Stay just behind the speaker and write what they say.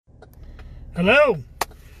Hello,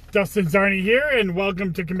 Dustin Zarni here, and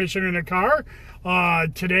welcome to Commissioner in a Car.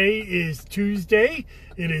 Today is Tuesday.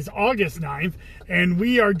 It is August 9th, and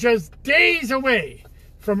we are just days away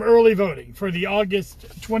from early voting for the August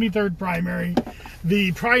 23rd primary.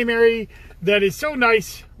 The primary that is so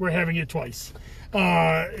nice, we're having it twice.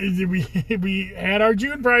 We had our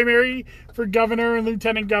June primary for governor and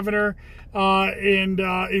lieutenant governor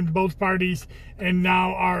in both parties, and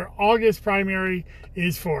now our August primary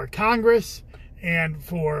is for Congress and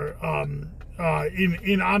for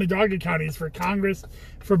in Onondaga County is for Congress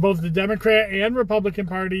for both the Democrat and Republican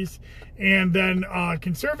parties, and then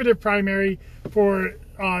conservative primary for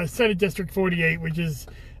Senate District 48, which is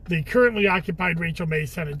the currently occupied Rachel May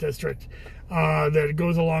Senate District that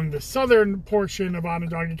goes along the southern portion of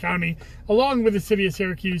Onondaga County, along with the city of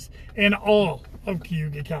Syracuse and all of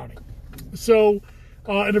Cayuga County. So,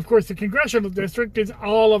 and of course, the congressional district is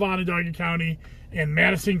all of Onondaga County and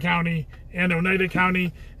Madison County and Oneida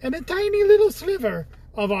County and a tiny little sliver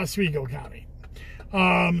of Oswego County.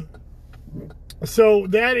 So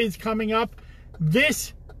that is coming up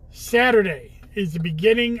this Saturday is the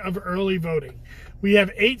beginning of early voting. We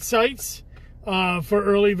have 8 sites for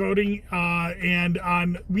early voting, and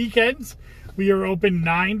on weekends we are open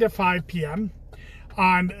 9 to 5 p.m.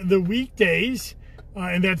 On the weekdays,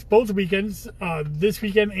 and that's both weekends, this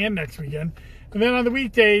weekend and next weekend. And then on the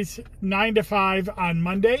weekdays, 9 to 5 on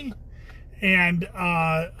Monday, and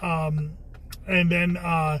then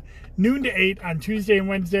noon to 8 on Tuesday and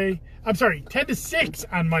Wednesday. I'm sorry, 10 to 6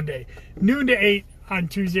 on Monday, noon to 8 on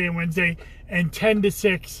Tuesday and Wednesday, and 10 to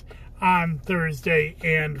 6 on Thursday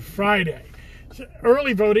and Friday. So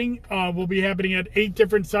early voting will be happening at 8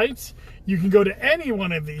 different sites. You can go to any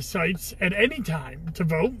one of these sites at any time to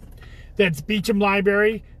vote. That's Beecham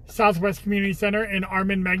Library, Southwest Community Center, and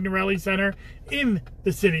Armand Magnarelli Center in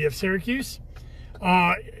the city of Syracuse.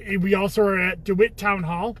 We also are at DeWitt Town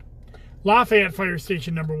Hall, Lafayette Fire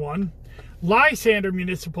Station number 1, Lysander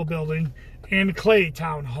Municipal Building, and Clay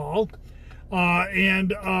Town Hall.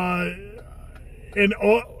 And I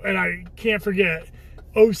can't forget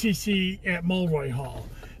OCC at Mulroy Hall.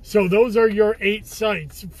 So those are your 8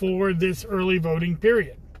 sites for this early voting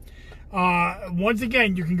period. Once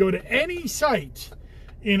again, you can go to any site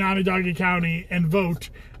in Onondaga County and vote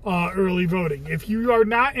early voting. If you are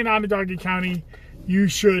not in Onondaga County, you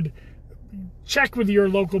should check with your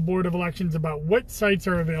local Board of Elections about what sites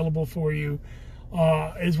are available for you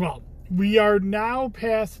as well. We are now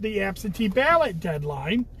past the absentee ballot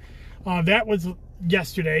deadline. That was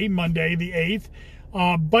yesterday, Monday the 8th.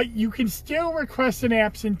 But you can still request an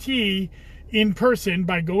absentee in person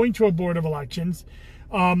by going to a Board of Elections.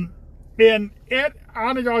 And at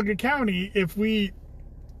Onondaga County, if we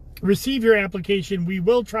receive your application, we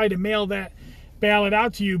will try to mail that ballot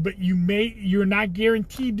out to you, but you're not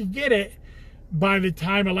guaranteed to get it by the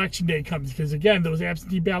time Election Day comes, because again, those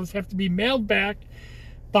absentee ballots have to be mailed back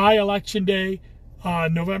by Election Day,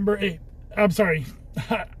 August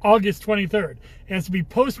 23rd. It has to be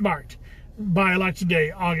postmarked by Election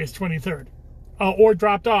Day, August 23rd, or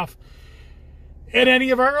dropped off at any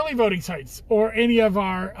of our early voting sites or any of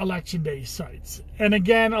our Election Day sites. And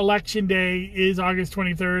again, Election Day is August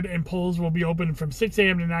 23rd, and polls will be open from 6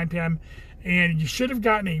 a.m. to 9 p.m. And you should have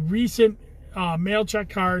gotten a recent mail check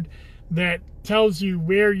card that tells you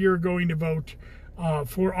where you're going to vote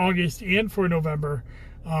for August and for November.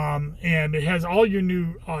 And it has all your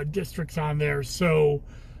new districts on there. So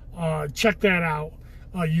check that out.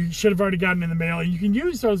 You should have already gotten in the mail. And you can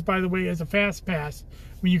use those, by the way, as a fast pass.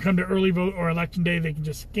 When you come to early vote or Election Day, they can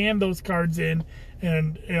just scan those cards in,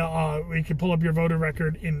 and we can pull up your voter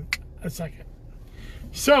record in a second.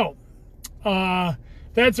 So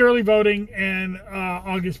that's early voting and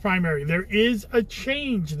August primary. There is a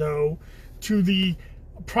change, though, to the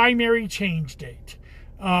primary change date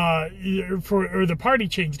or the party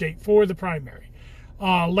change date for the primary.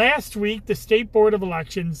 Last week, the State Board of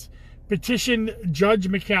Elections petitioned Judge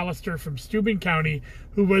McAllister from Steuben County,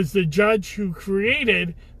 who was the judge who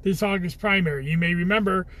created this August primary. You may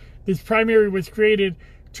remember this primary was created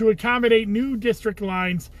to accommodate new district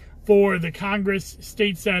lines for the Congress,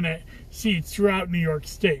 State Senate seats throughout New York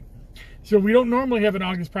State. So we don't normally have an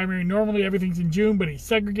August primary. Normally everything's in June, but he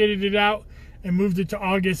segregated it out and moved it to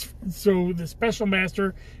August so the special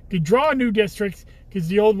master could draw new districts, because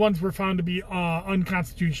the old ones were found to be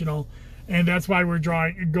unconstitutional. And that's why we're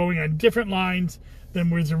going on different lines than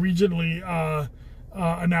was originally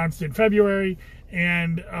announced in February,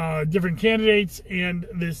 and different candidates and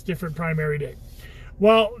this different primary date.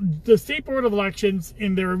 Well, the State Board of Elections,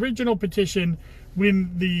 in their original petition,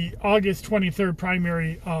 when the August 23rd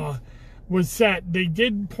primary was set, they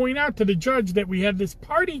did point out to the judge that we had this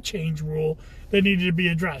party change rule that needed to be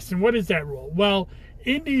addressed. And what is that rule? Well,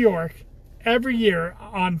 in New York, every year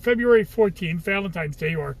on February 14th, Valentine's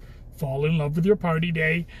Day, or Fall in Love with Your Party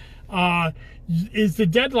Day, is the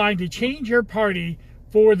deadline to change your party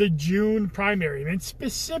for the June primary. And it's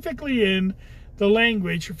specifically in the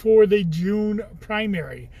language for the June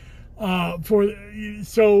primary. And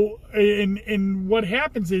what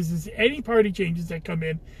happens is any party changes that come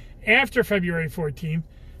in after February 14th,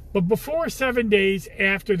 but before 7 days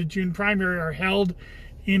after the June primary, are held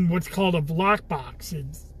in what's called a lockbox. It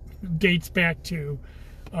dates back to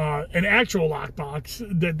an actual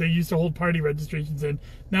lockbox that they used to hold party registrations in.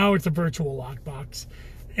 Now it's a virtual lockbox.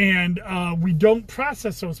 And we don't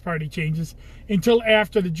process those party changes until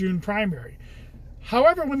after the June primary.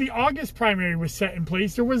 However, when the August primary was set in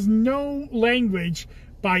place, there was no language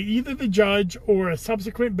by either the judge or a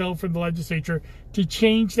subsequent bill from the legislature to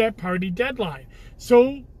change that party deadline.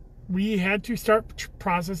 So we had to start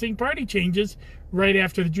processing party changes right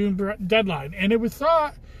after the June deadline. And it was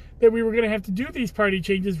thought that we were going to have to do these party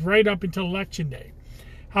changes right up until Election Day.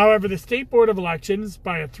 However, the State Board of Elections,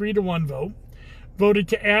 by a 3-1 vote, voted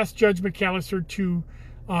to ask Judge McAllister to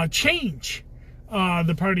change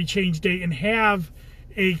the party change date and have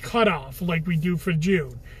a cutoff like we do for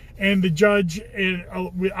June. And the judge,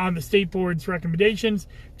 on the State Board's recommendations,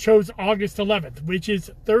 chose August 11th, which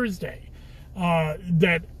is Thursday.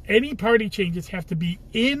 That any party changes have to be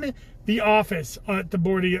in the office at the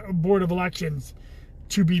Board of Elections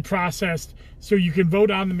to be processed, so you can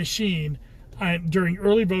vote on the machine during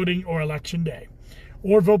early voting or Election Day,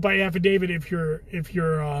 or vote by affidavit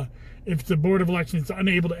if the Board of Elections is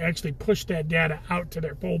unable to actually push that data out to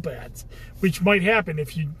their poll pads, which might happen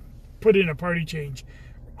if you put in a party change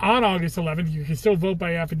on August 11th. You can still vote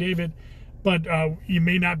by affidavit, but you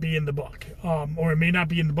may not be in the book, or it may not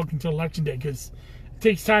be in the book until Election Day, because it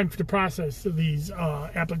takes time to process these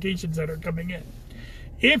applications that are coming in.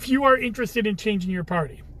 If you are interested in changing your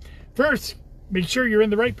party, first, make sure you're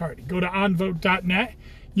in the right party. Go to onvote.net.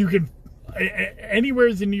 You can, anywhere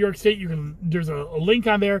in New York State, there's a link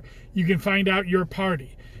on there. You can find out your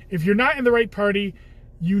party. If you're not in the right party,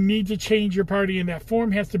 you need to change your party, and that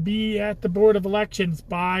form has to be at the Board of Elections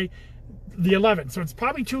by the 11th. So it's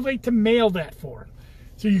probably too late to mail that form.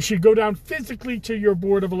 So you should go down physically to your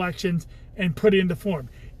Board of Elections and put in the form.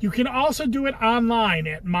 You can also do it online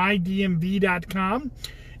at mydmv.com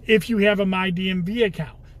if you have a MyDMV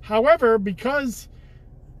account. However, because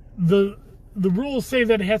the rules say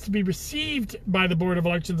that it has to be received by the Board of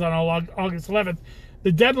Elections on August 11th,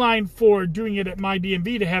 the deadline for doing it at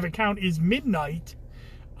MyDMV to have an account is midnight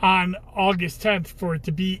on August 10th for it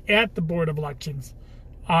to be at the Board of Elections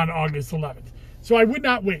on August 11th. So I would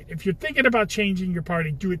not wait. If you're thinking about changing your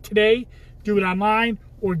party, do it today, do it online,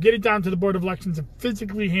 or get it down to the Board of Elections and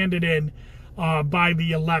physically hand it in by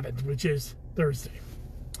the 11th, which is Thursday.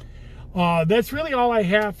 That's really all I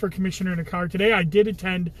have for Commissioner in a Car today. I did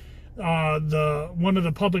attend one of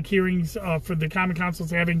the public hearings for the Common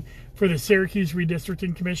Council's having for the Syracuse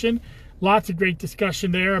Redistricting Commission. Lots of great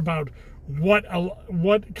discussion there about what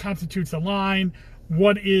constitutes a line,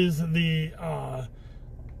 what is the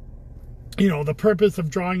the purpose of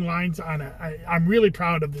drawing lines on I'm really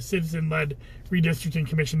proud of the citizen-led redistricting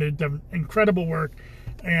commission. They've done incredible work,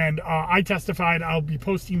 and I testified. I'll be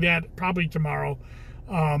posting that probably tomorrow.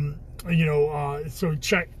 So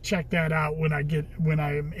check that out when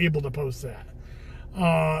I am able to post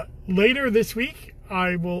that. Later this week,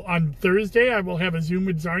 on Thursday, I will have a Zoom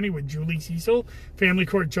with Zarni with Julie Cecil, Family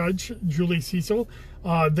Court Judge Julie Cecil.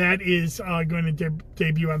 That is going to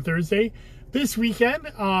debut on Thursday. This weekend,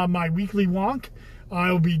 my weekly wonk,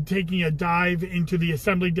 I will be taking a dive into the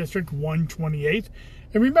Assembly District 128.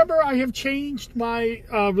 And remember, I have changed my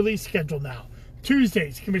release schedule now.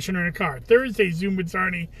 Tuesdays, Commissioner in a Car. Thursdays, Zoom with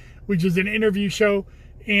Zarni, which is an interview show.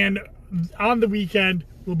 And on the weekend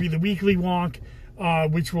will be the weekly wonk,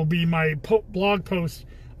 which will be my blog post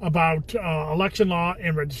about election law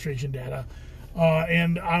and registration data.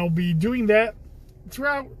 And I'll be doing that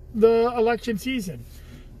throughout the election season.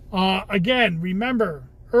 Again, remember,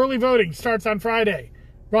 early voting starts on Friday,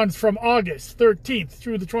 runs from August 13th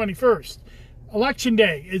through the 21st. Election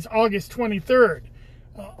Day is August 23rd.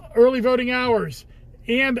 Early voting hours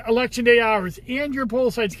and Election Day hours and your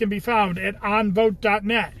poll sites can be found at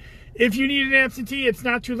onvote.net. If you need an absentee, it's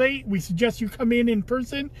not too late. We suggest you come in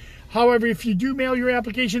person. However, if you do mail your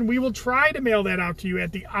application, we will try to mail that out to you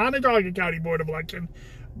at the Onondaga County Board of Election.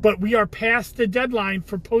 But we are past the deadline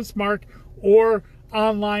for postmark or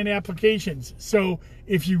online applications. So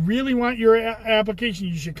if you really want your application,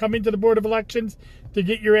 you should come into the Board of Elections to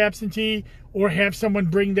get your absentee, or have someone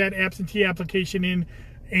bring that absentee application in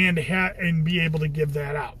and be able to give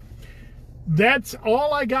that out. That's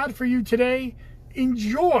all I got for you today.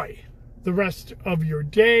 Enjoy the rest of your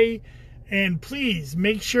day, and please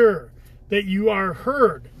make sure that you are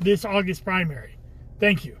heard this August primary.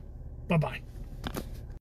 Thank you. Bye-bye.